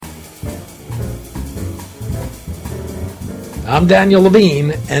I'm Daniel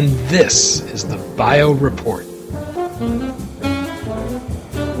Levine, and this is the Bio Report.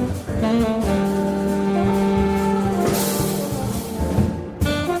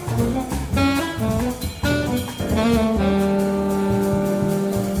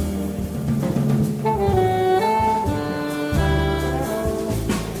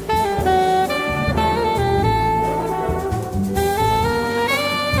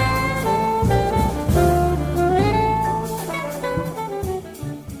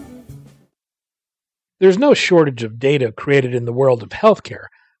 There's no shortage of data created in the world of healthcare,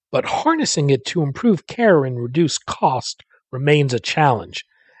 but harnessing it to improve care and reduce cost remains a challenge.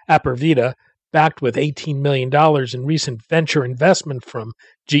 Apervita, backed with $18 million in recent venture investment from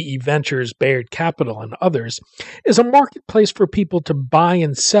GE Ventures, Baird Capital, and others, is a marketplace for people to buy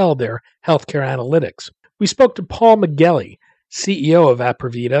and sell their healthcare analytics. We spoke to Paul Magelli, CEO of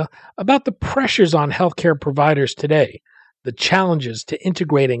Apervita, about the pressures on healthcare providers today, the challenges to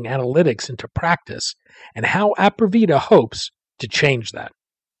integrating analytics into practice, and how Apervita hopes to change that.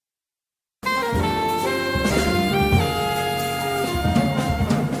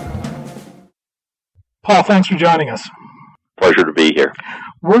 Paul, thanks for joining us. Pleasure to be here.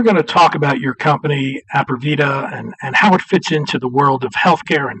 We're going to talk about your company, Apervita, and how it fits into the world of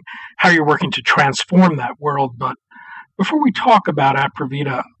healthcare and how you're working to transform that world. But before we talk about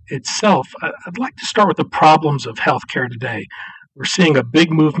Apervita itself, I'd like to start with the problems of healthcare today. We're seeing a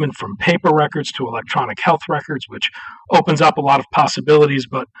big movement from paper records to electronic health records, which opens up a lot of possibilities,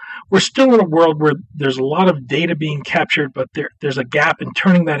 but we're still in a world where there's a lot of data being captured, but there's a gap in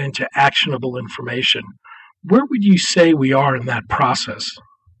turning that into actionable information. Where would you say we are in that process?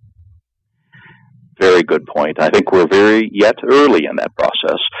 Very good point. I think we're very yet early in that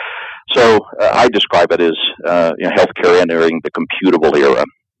process. So I describe it as healthcare entering the computable era.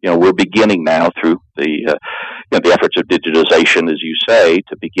 We're beginning now through the efforts of digitization, as you say,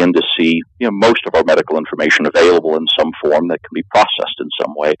 to begin to see most of our medical information available in some form that can be processed in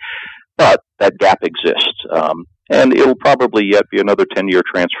some way. But that gap exists, and it'll probably yet be another 10-year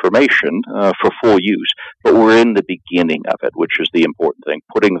transformation for full use. But we're in the beginning of it, which is the important thing,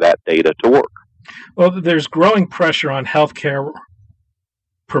 putting that data to work. Well, there's growing pressure on healthcare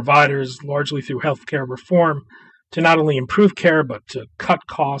providers, largely through healthcare reform, to not only improve care, but to cut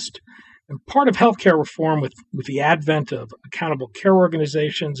cost. And part of healthcare reform with the advent of accountable care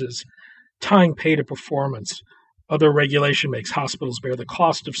organizations is tying pay to performance. Other regulation makes hospitals bear the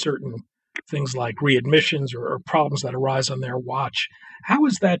cost of certain things like readmissions or problems that arise on their watch. How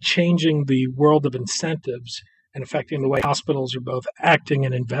is that changing the world of incentives and affecting the way hospitals are both acting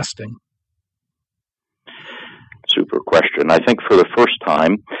and investing? Super question. I think for the first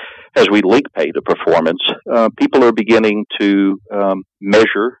time, as we link pay to performance, people are beginning to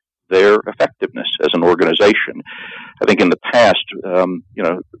measure their effectiveness as an organization. I think in the past,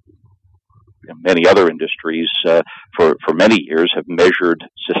 many other industries for many years have measured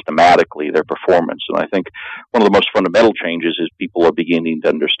systematically their performance. And I think one of the most fundamental changes is people are beginning to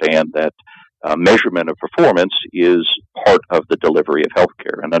understand that measurement of performance is part of the delivery of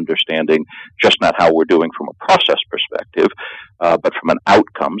healthcare, and understanding just not how we're doing from a process perspective, but from an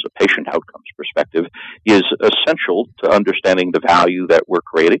outcomes, a patient outcomes perspective, is essential to understanding the value that we're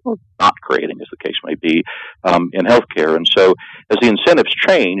creating, or not creating, as the case may be, in healthcare. And so as the incentives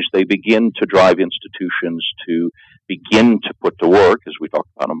change, they begin to drive institutions to begin to put to work, as we talked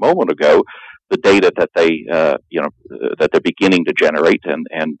about a moment ago, the data that that they're beginning to generate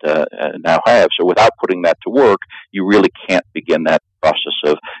and now have. So without putting that to work, you really can't begin that process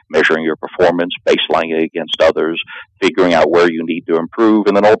of measuring your performance, baselining it against others, figuring out where you need to improve,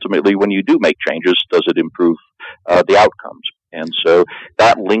 and then ultimately, when you do make changes, does it improve the outcomes? And so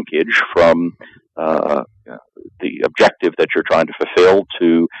that linkage from the objective that you're trying to fulfill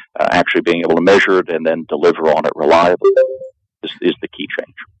to actually being able to measure it and then deliver on it reliably is the key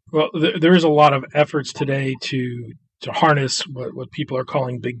change. Well, there is a lot of efforts today to harness what people are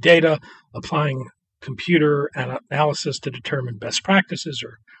calling big data, applying computer analysis to determine best practices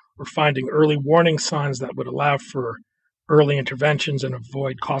or finding early warning signs that would allow for early interventions and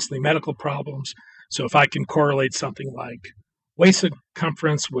avoid costly medical problems. So if I can correlate something like waist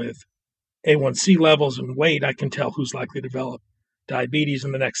circumference with A1C levels and weight, I can tell who's likely to develop diabetes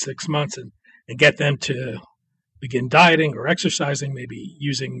in the next 6 months and get them to begin dieting or exercising, maybe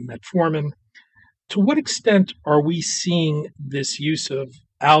using metformin. To what extent are we seeing this use of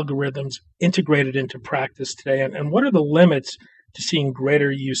algorithms integrated into practice today? And what are the limits to seeing greater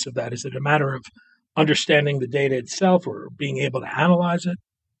use of that? Is it a matter of understanding the data itself or being able to analyze it?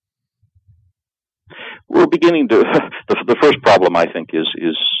 We're beginning to, The first problem, I think,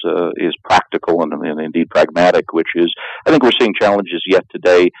 is practical and indeed pragmatic, which is I think we're seeing challenges yet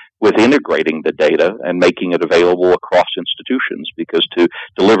today with integrating the data and making it available across institutions, because to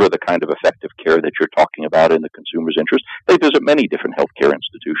deliver the kind of effective care that you're talking about in the consumer's interest, they visit many different healthcare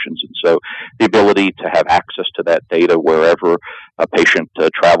institutions. And so the ability to have access to that data wherever a patient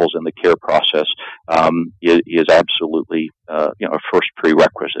travels in the care process is absolutely a first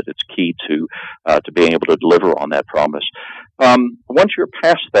prerequisite. It's key to being able to deliver on that promise. Once you're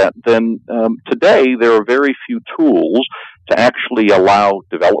past that, then today there are very few tools to actually allow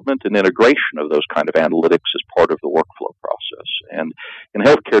development and integration of those kind of analytics as part of the workflow process. And in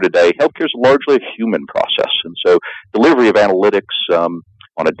healthcare today, healthcare is largely a human process. And so delivery of analytics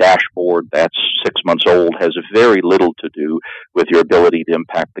on a dashboard that's 6 months old has very little to do with your ability to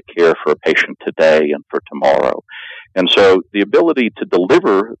impact the care for a patient today and for tomorrow. And so the ability to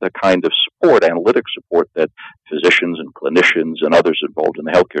deliver the kind of support, analytic support, that physicians and clinicians and others involved in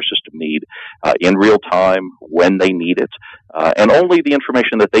the healthcare system need in real time, when they need it, and only the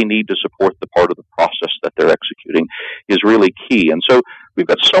information that they need to support the part of the process that they're executing is really key. And so we've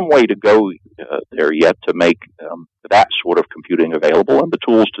got some way to go there yet to make that sort of computing available and the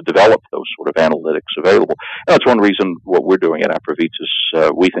tools to develop those sort of analytics available. And that's one reason what we're doing at Apervita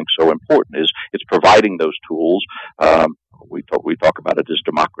is we think so important, is it's providing those tools. We talk about it as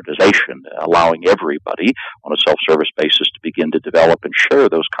democratization, allowing everybody on a self-service basis to begin to develop and share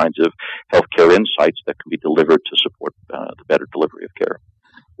those kinds of healthcare insights that can be delivered to support the better delivery of care.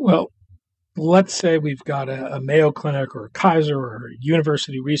 Well, let's say we've got a Mayo Clinic or a Kaiser or a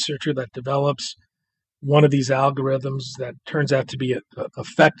university researcher that develops one of these algorithms that turns out to be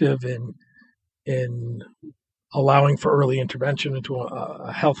effective in allowing for early intervention into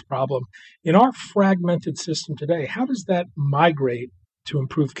a health problem. In our fragmented system today, how does that migrate to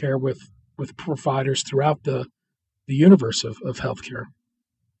improve care with providers throughout the universe of healthcare?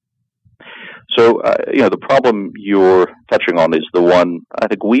 So, the problem you're touching on is the one I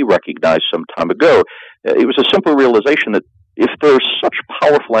think we recognized some time ago. It was a simple realization that if there's such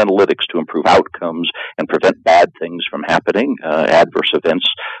powerful analytics to improve outcomes and prevent bad things from happening, adverse events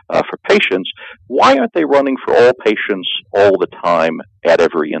for patients, why aren't they running for all patients all the time at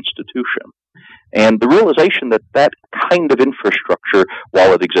every institution? And the realization that that kind of infrastructure,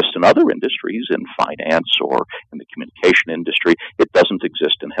 while it exists in other industries, in finance or in the communication industry, it doesn't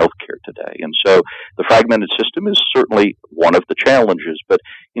exist in healthcare today. And so the fragmented system is certainly one of the challenges, but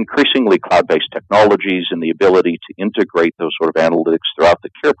increasingly cloud-based technologies and the ability to integrate those sort of analytics throughout the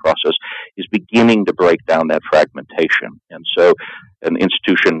care process is beginning to break down that fragmentation. And so an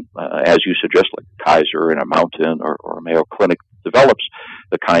institution, as you suggest, like Kaiser and a Mountain or a Mayo Clinic, develops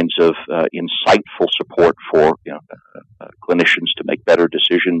the kinds of insightful support for clinicians to make better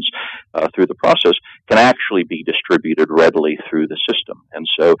decisions through the process, can actually be distributed readily through the system. And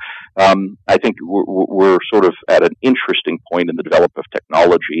so I think we're sort of at an interesting point in the development of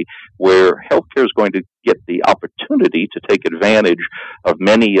technology where healthcare is going to get the opportunity to take advantage of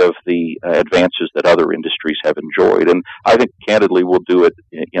many of the advances that other industries have enjoyed. And I think, candidly, we'll do it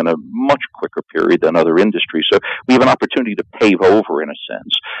in a much quicker period than other industries. So we have an opportunity to pave over, in a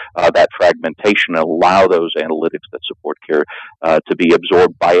sense, that fragmentation and allow those analytics that support care to be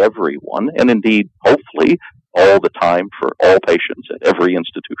absorbed by everyone, and indeed, hopefully, all the time for all patients at every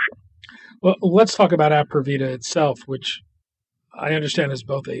institution. Well, let's talk about Apervita itself, which I understand is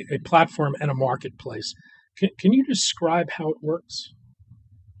both a platform and a marketplace. Can you describe how it works?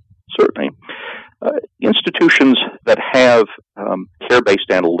 Certainly. Institutions that have care-based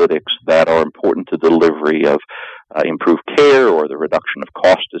analytics that are important to delivery of improved care or the reduction of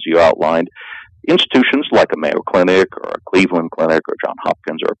cost, as you outlined, institutions like a Mayo Clinic or a Cleveland Clinic or Johns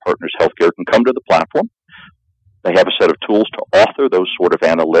Hopkins or Partners Healthcare can come to the platform. They have a set of tools to author those sort of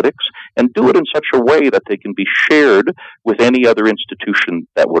analytics and do it in such a way that they can be shared with any other institution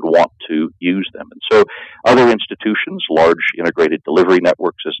that would want to use them. And so other institutions, large integrated delivery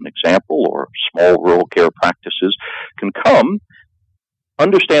networks as an example, or small rural care practices, can come,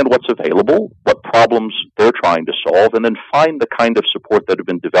 understand what's available, what problems they're trying to solve, and then find the kind of support that have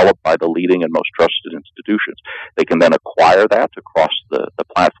been developed by the leading and most trusted institutions. They can then acquire that across the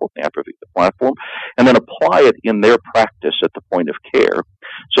platform, the Apervita platform, and then apply it in their practice at the point of care.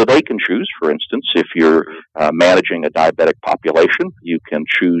 So they can choose, for instance, if you're managing a diabetic population, you can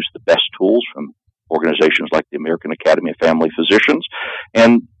choose the best tools from organizations like the American Academy of Family Physicians,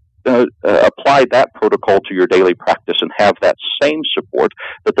 and apply that protocol to your daily practice and have that same support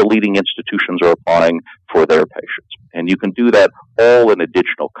that the leading institutions are applying for their patients. And you can do that all in a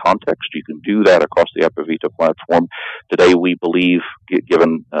digital context. You can do that across the Apervita platform. Today, we believe,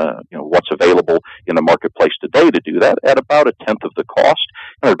 given what's available in the marketplace today to do that, at about a tenth of the cost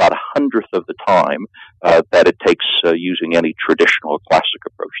and about 100th of the time that it takes using any traditional classic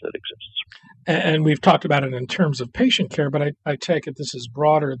approach that exists. And we've talked about it in terms of patient care, but I take it this is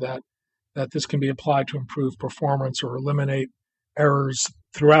broader, that this can be applied to improve performance or eliminate errors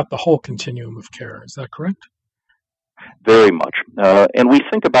throughout the whole continuum of care. Is that correct? Very much. And we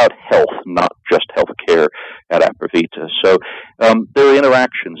think about health, not just healthcare at Apervita. So there are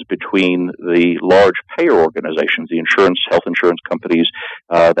interactions between the large payer organizations, the health insurance companies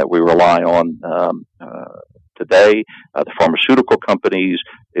that we rely on today, the pharmaceutical companies,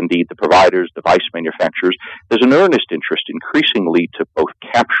 indeed the providers, device manufacturers. There's an earnest interest increasingly to both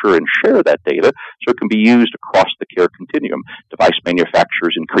capture and share that data so it can be used across the care continuum. Device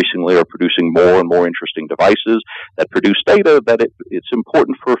manufacturers increasingly are producing more and more interesting devices that produce data that it's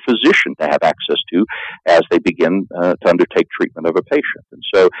important for a physician to have access to as they begin to undertake treatment of a patient. And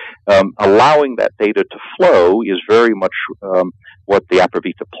so allowing that data to flow is very much what the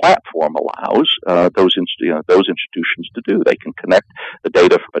Apervita platform allows those institutions to do. They can connect the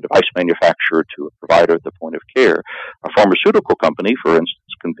data from a device manufacturer to a provider at the point of care. A pharmaceutical company, for instance,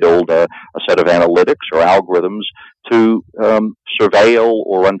 can build a set of analytics or algorithms to surveil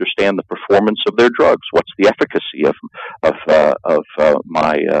or understand the performance of their drugs. What's the efficacy of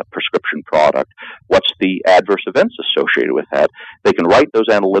my prescription product? What's the adverse events associated with that? They can write those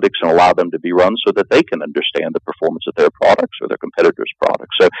analytics and allow them to be run so that they can understand the performance of their products or their competitors'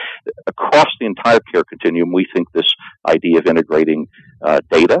 products. So across the entire care continuum, we think this idea of integrating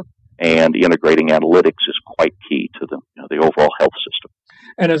data and integrating analytics is quite key to the overall health system.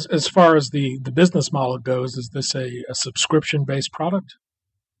 And as far as the business model goes, is this a subscription-based product?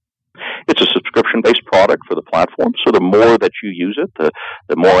 It's a subscription-based product for the platform. So the more that you use it,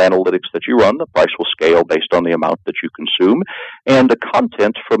 the more analytics that you run, the price will scale based on the amount that you consume. And the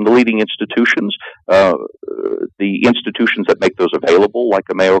content from the leading institutions, the institutions that make those available, like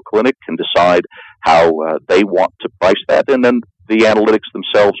a Mayo Clinic, can decide how they want to price that. And then the analytics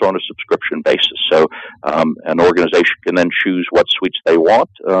themselves are on a subscription basis. So an organization can then choose what suites they want.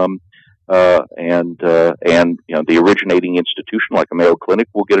 And the originating institution, like a Mayo Clinic,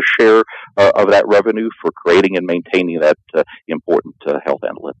 will get a share of that revenue for creating and maintaining that important health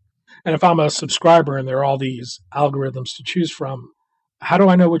analytics. And if I'm a subscriber and there are all these algorithms to choose from, how do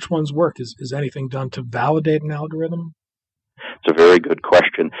I know which ones work? Is anything done to validate an algorithm? It's a very good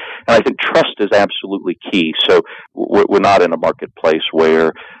question. And I think trust is absolutely key. So we're not in a marketplace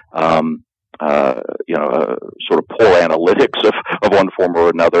where sort of poor analytics of one form or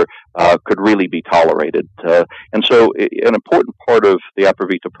another could really be tolerated. And so an important part of the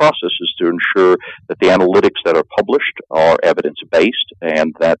Apervita process is to ensure that the analytics that are published are evidence-based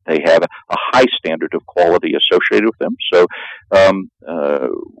and that they have a high standard of quality associated with them. So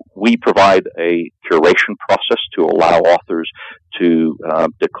we provide a curation process to allow authors to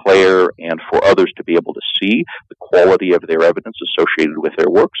declare and for others to be able to see the quality of their evidence associated with their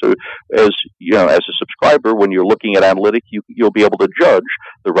work. So as a subscriber, when you're looking at analytics, you'll be able to judge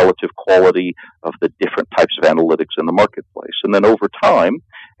the relative quality of the different types of analytics in the marketplace. And then over time,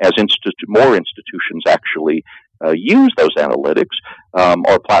 as more institutions actually use those analytics,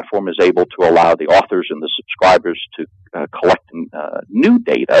 our platform is able to allow the authors and the subscribers to collect new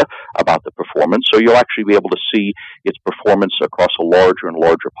data about the performance. So you'll actually be able to see its performance across a larger and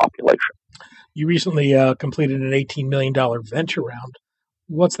larger population. You recently completed an $18 million venture round.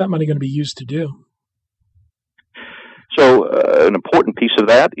 What's that money going to be used to do? So an important piece of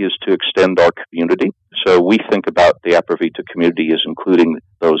that is to extend our community. So we think about the Apervita community as including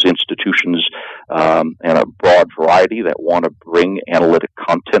those institutions and a broad variety that want to bring analytic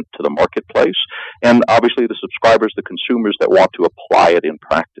content to the marketplace. And obviously the subscribers, the consumers that want to apply it in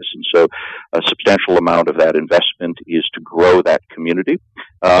practice. And so a substantial amount of that investment is to grow that community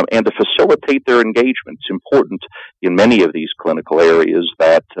and to facilitate their engagement. It's important in many of these clinical areas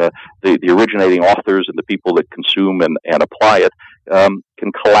that the originating authors and the people that consume and apply it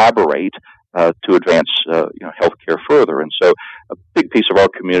can collaborate to advance healthcare further. And so a big piece of our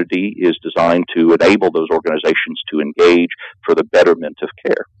community is designed to enable those organizations to engage for the betterment of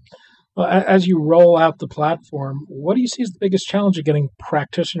care. Well, as you roll out the platform, what do you see as the biggest challenge of getting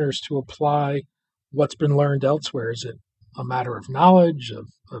practitioners to apply what's been learned elsewhere? Is it a matter of knowledge,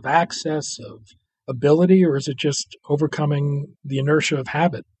 of access, of ability, or is it just overcoming the inertia of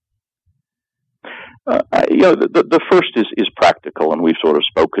habit? The first is practical, and we've sort of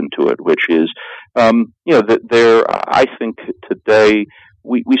spoken to it, which is, that I think today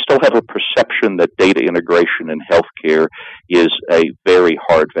we still have a perception that data integration in healthcare is a very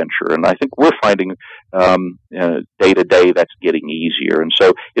hard venture, and I think we're finding day to day that's getting easier, and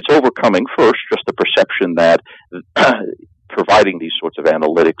so it's overcoming first just the perception that providing these sorts of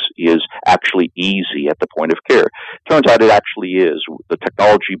analytics is actually easy at the point of care. Turns out it actually is. The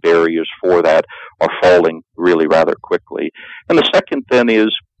technology barriers for that are falling really rather quickly. And the second then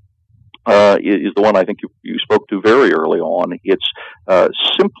is the one I think you spoke to very early on. It's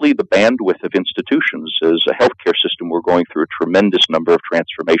simply the bandwidth of institutions. As a healthcare system, we're going through a tremendous number of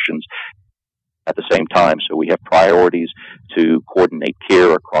transformations at the same time. So we have priorities to coordinate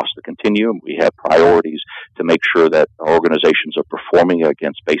care across the continuum. We have priorities to make sure that our organizations are performing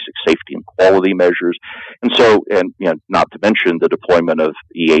against basic safety and quality measures. And so, not to mention the deployment of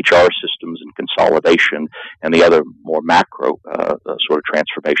EHR systems and consolidation and the other more macro sort of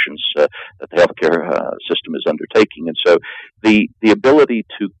transformations that the healthcare system is undertaking. And so the ability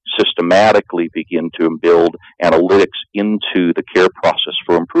to systematically begin to build analytics into the care process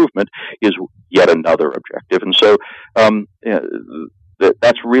for improvement is yet another objective. And so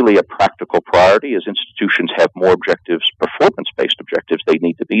that's really a practical priority. As institutions have more objectives, performance-based objectives they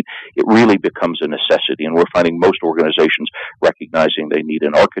need to meet, it really becomes a necessity. And we're finding most organizations recognizing they need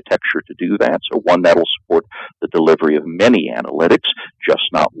an architecture to do that, so one that will support the delivery of many analytics,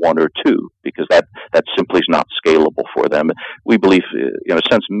 just not one or two, because that simply is not scalable for them. We believe, in a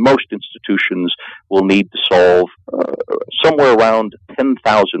sense, most institutions will need to solve somewhere around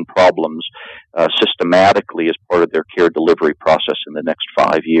 10,000 problems systematically as part of their care delivery process in the next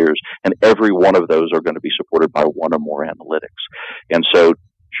 5 years, and every one of those are going to be supported by one or more analytics. And so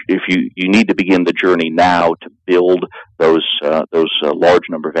if you need to begin the journey now to build those large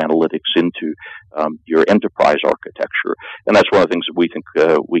number of analytics into your enterprise architecture, and that's one of the things that we think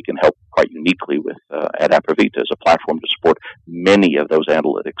we can help quite uniquely with at Apervita as a platform to support many of those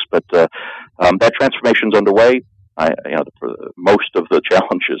analytics. But that transformation is underway. Most of the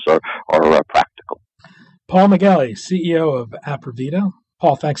challenges are practical. Paul Magelli, CEO of Apervita.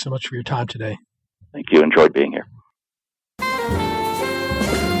 Paul, thanks so much for your time today. Thank you. Enjoyed being here.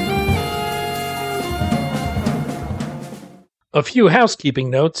 A few housekeeping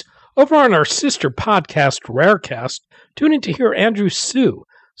notes. Over on our sister podcast, Rarecast, tune in to hear Andrew Su,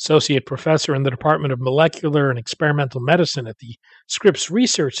 Associate Professor in the Department of Molecular and Experimental Medicine at the Scripps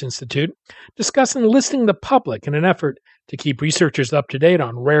Research Institute, discuss enlisting the public in an effort to keep researchers up to date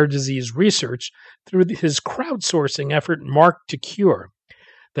on rare disease research through his crowdsourcing effort, Mark to Cure.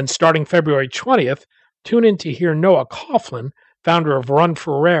 Then starting February 20th, tune in to hear Noah Coughlin, founder of Run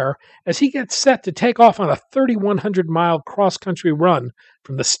for Rare, as he gets set to take off on a 3,100-mile cross-country run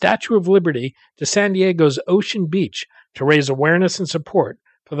from the Statue of Liberty to San Diego's Ocean Beach to raise awareness and support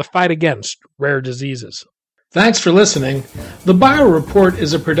for the fight against rare diseases. Thanks for listening. The Bio Report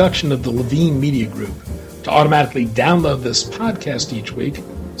is a production of the Levine Media Group. To automatically download this podcast each week,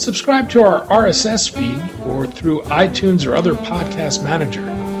 subscribe to our RSS feed or through iTunes or other podcast manager.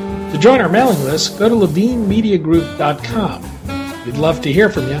 To join our mailing list, go to levinemediagroup.com. We'd love to hear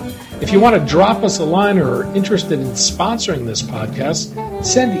from you. If you want to drop us a line or are interested in sponsoring this podcast,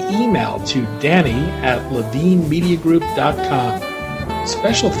 send an email to danny@levinemediagroup.com.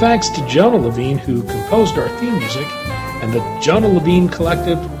 Special thanks to Jonah Levine, who composed our theme music, and the Jonah Levine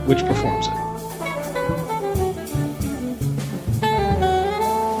Collective, which performs it.